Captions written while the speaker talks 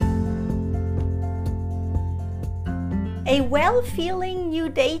A well-feeling new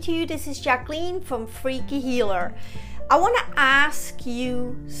day to you. This is Jacqueline from Freaky Healer. I want to ask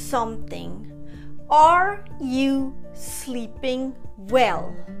you something. Are you sleeping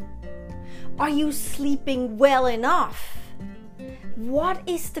well? Are you sleeping well enough? What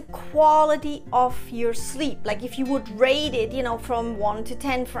is the quality of your sleep? Like if you would rate it, from 1 to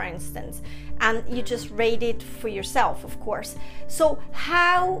 10, for instance, and you just rate it for yourself, of course. So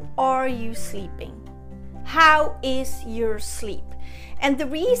how are you sleeping? How is your sleep? And the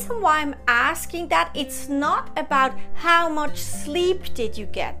reason why I'm asking that, it's not about how much sleep did you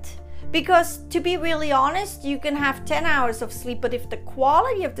get. Because to be really honest, you can have 10 hours of sleep, but if the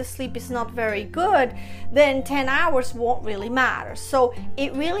quality of the sleep is not very good, then 10 hours won't really matter. So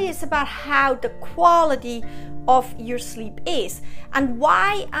it really is about how the quality of your sleep is. And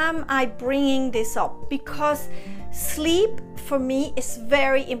why am I bringing this up? Because sleep for me is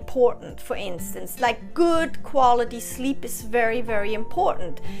very important. For instance, like good quality sleep is very, very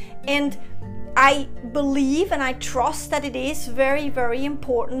important. And I believe and I trust that it is very, very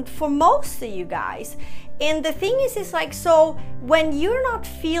important for most of you guys. And the thing is like, so when you're not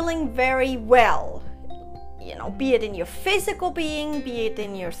feeling very well, be it in your physical being, be it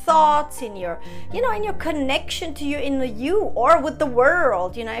in your thoughts, in your, in your connection to you or with the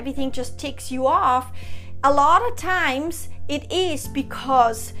world, everything just ticks you off. A lot of times it is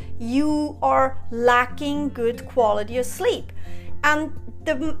because you are lacking good quality of sleep. And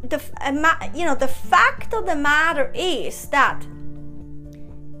the fact of the matter is that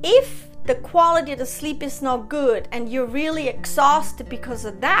if the quality of the sleep is not good and you're really exhausted because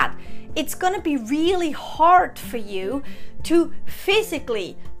of that, it's going to be really hard for you to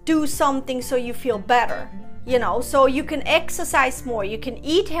physically do something so you feel better. So you can exercise more, you can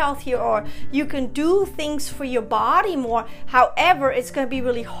eat healthier, or you can do things for your body more. However, it's going to be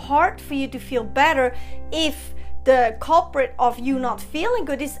really hard for you to feel better if the culprit of you not feeling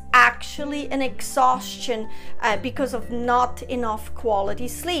good is actually an exhaustion because of not enough quality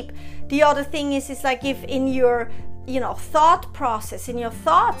sleep. The other thing is like if in your thought process, in your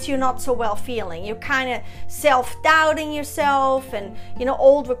thoughts, you're not so well feeling, you're kind of self-doubting yourself, and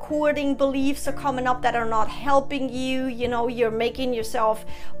old recording beliefs are coming up that are not helping you. You're making yourself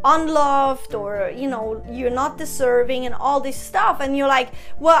unloved, or you're not deserving, and all this stuff, and you're like,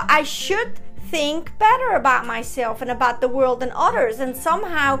 well, I should think better about myself and about the world and others, and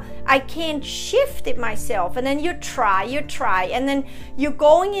somehow I can't shift it myself. And then you try, and then you're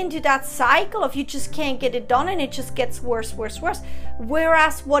going into that cycle of you just can't get it done, and it just gets worse.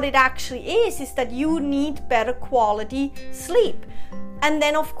 Whereas what it actually is that you need better quality sleep. And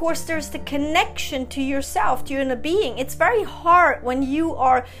then of course there's the connection to yourself, to your inner being. It's very hard when you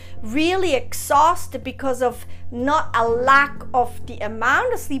are really exhausted because of not a lack of the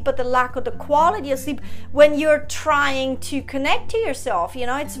amount of sleep, but the lack of the quality of sleep, when you're trying to connect to yourself.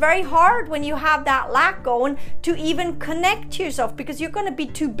 It's very hard when you have that lack going to even connect to yourself, because you're going to be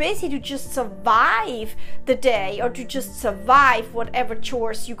too busy to just survive the day, or to just survive whatever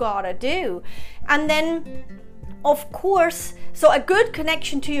chores you gotta do. And then of course, so a good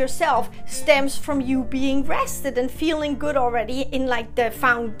connection to yourself stems from you being rested and feeling good already in like the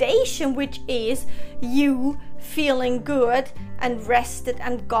foundation, which is you feeling good and rested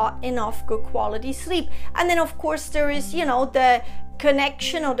and got enough good quality sleep. And then of course there is, the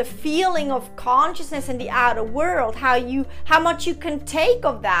connection or the feeling of consciousness in the outer world, how much you can take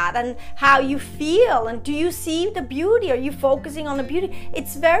of that, and how you feel, and do you see the beauty? Are you focusing on the beauty?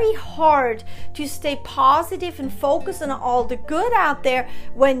 It's very hard to stay positive and focus on all the good out there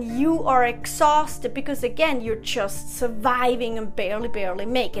when you are exhausted, because again, you're just surviving and barely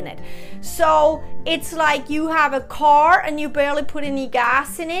making it. So it's like you have a car and you barely put any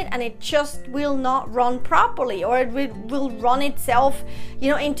gas in it, and it just will not run properly, or it will run itself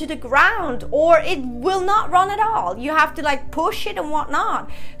into the ground, or it will not run at all. You have to like push it and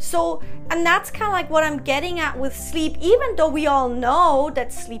whatnot. So, and that's kind of like what I'm getting at with sleep, even though we all know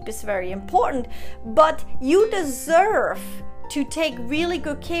that sleep is very important, but you deserve to take really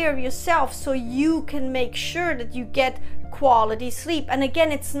good care of yourself so you can make sure that you get quality sleep. And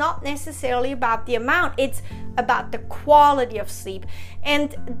again, it's not necessarily about the amount, it's about the quality of sleep.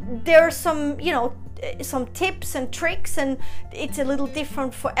 And there are some tips and tricks, and it's a little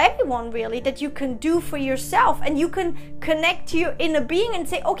different for everyone really, that you can do for yourself, and you can connect to your inner being and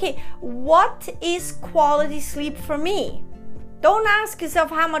say, okay, what is quality sleep for me? Don't ask yourself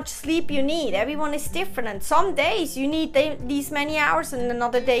how much sleep you need. Everyone is different, and some days you need these many hours and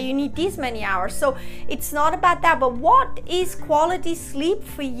another day you need these many hours. So it's not about that. But what is quality sleep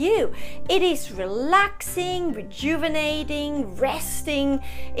for you? It is relaxing, rejuvenating, resting.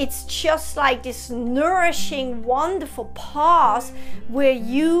 It's just like this nourishing, wonderful pause where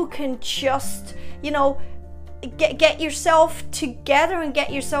you can just, get yourself together and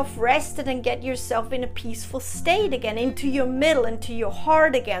get yourself rested and get yourself in a peaceful state again, into your middle, into your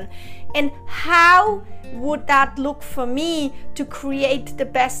heart again. And how would that look for me to create the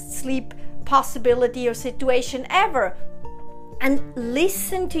best sleep possibility or situation ever? And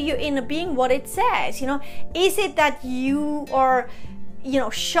listen to your inner being, what it says. Is it that you are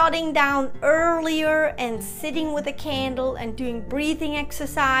shutting down earlier and sitting with a candle and doing breathing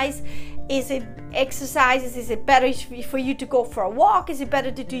exercise? Is it exercises? Is it better for you to go for a walk? Is it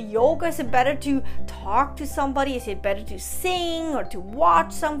better to do yoga? Is it better to talk to somebody? Is it better to sing or to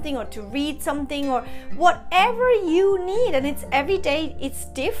watch something or to read something or whatever you need? And it's every day, it's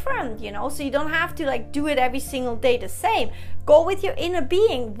different, so you don't have to do it every single day the same. Go with your inner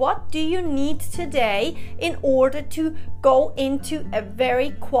being. What do you need today in order to go into a very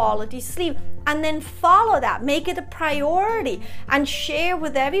quality sleep? And then follow that. Make it a priority and share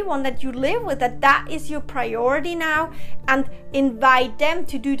with everyone that you live with that is your priority now, and invite them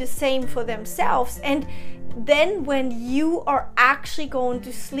to do the same for themselves. And then when you are actually going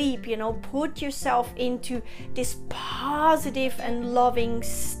to sleep, put yourself into this positive and loving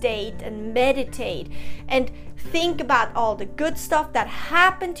state and meditate and think about all the good stuff that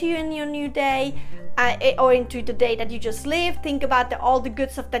happened to you in your new day, or into the day that you just lived. Think about all the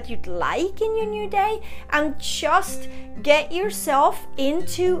good stuff that you'd like in your new day, and just get yourself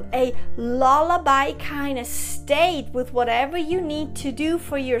into a lullaby kind of state with whatever you need to do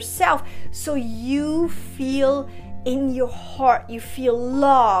for yourself, so you feel in your heart, you feel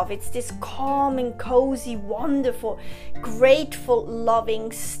love. It's this calming, cozy, wonderful, grateful,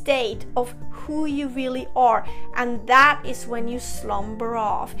 loving state of who you really are. And that is when you slumber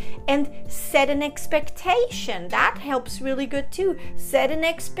off. And set an expectation. That helps really good too. Set an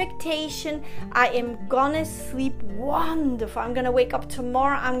expectation. I am gonna sleep wonderful. I'm gonna wake up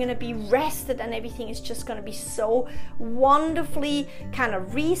tomorrow. I'm gonna be rested, and everything is just gonna be so wonderfully kind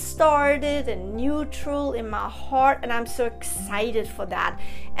of restarted and neutral in my heart. And I'm so excited for that.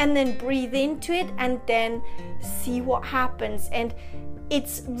 And then breathe into it and then see what happens. And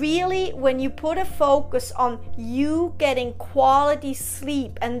it's really when you put a focus on you getting quality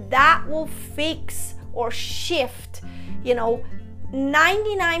sleep, and that will fix or shift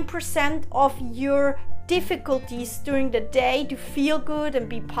 99% of your difficulties during the day to feel good and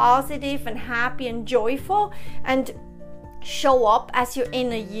be positive and happy and joyful and show up as your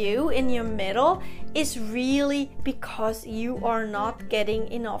inner you in your middle, is really because you are not getting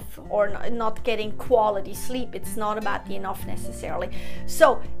enough or not getting quality sleep. It's not about the enough necessarily.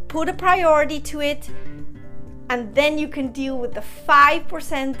 So put a priority to it, and then you can deal with the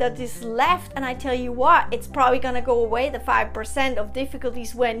 5% that is left. And I tell you what, it's probably gonna go away, the 5% of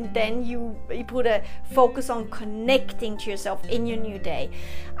difficulties, when then you put a focus on connecting to yourself in your new day.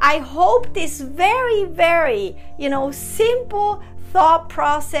 I hope this very, very, simple thought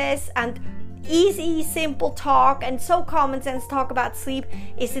process and easy, simple talk and so common sense talk about sleep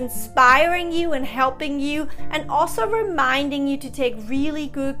is inspiring you and helping you, and also reminding you to take really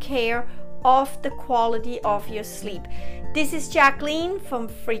good care of the quality of your sleep. This is Jacqueline from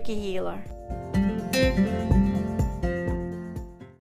Freaky Healer.